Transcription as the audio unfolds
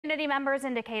Community members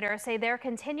in Decatur say they're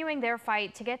continuing their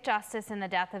fight to get justice in the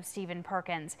death of Stephen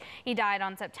Perkins. He died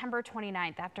on September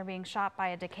 29th after being shot by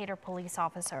a Decatur police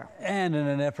officer. And in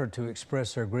an effort to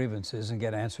express their grievances and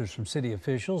get answers from city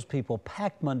officials, people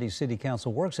packed Monday's city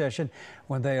council work session.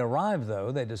 When they arrived,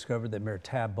 though, they discovered that Mayor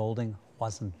Tab Bolding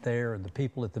wasn't there, and the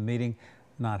people at the meeting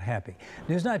not happy.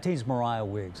 News 19's Mariah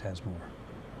Wiggs has more.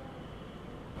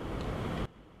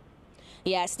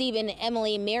 Yeah, Stephen and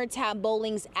Emily, Mayor Tab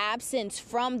Bolding's absence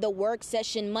from the work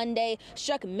session Monday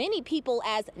struck many people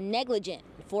as negligent.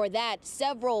 For that,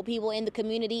 several people in the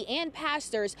community and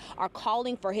pastors are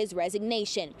calling for his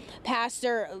resignation.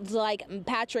 Pastors like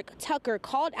Patrick Tucker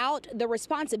called out the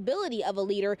responsibility of a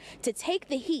leader to take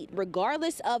the heat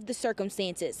regardless of the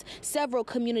circumstances. Several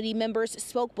community members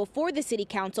spoke before the city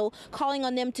council, calling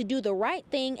on them to do the right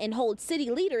thing and hold city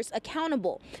leaders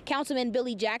accountable. Councilman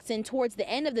Billy Jackson, towards the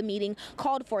end of the meeting,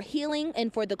 called for healing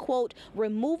and for the, quote,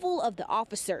 removal of the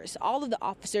officers, all of the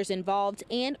officers involved,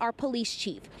 and our police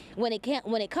chief. When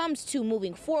it comes to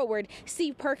moving forward,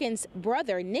 Steve Perkins'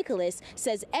 brother, Nicholas,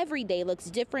 says every day looks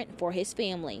different for his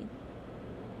family.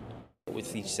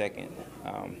 With each second,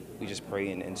 we just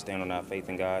pray and stand on our faith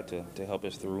in God to help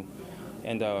us through.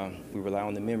 And we rely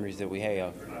on the memories that we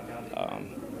have.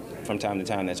 From time to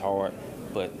time, that's hard,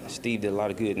 but Steve did a lot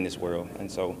of good in this world,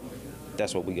 and so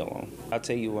that's what we go on. I'll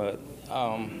tell you what,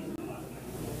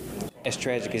 as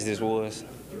tragic as this was,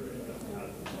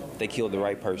 they killed the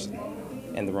right person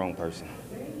and the wrong person.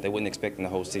 They wasn't expecting the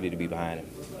whole city to be behind him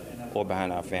or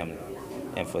behind our family.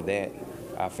 And for that,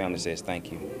 our family says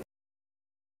thank you.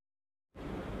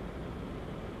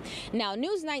 Now,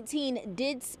 News 19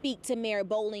 did speak to Mayor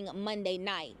Bolding Monday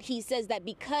night. He says that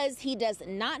because he does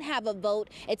not have a vote,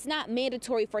 it's not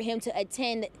mandatory for him to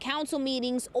attend council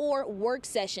meetings or work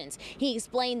sessions. He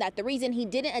explained that the reason he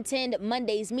didn't attend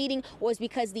Monday's meeting was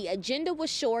because the agenda was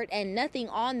short and nothing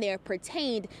on there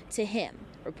pertained to him.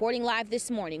 Reporting live this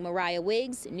morning, Mariah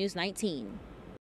Wiggs, News 19.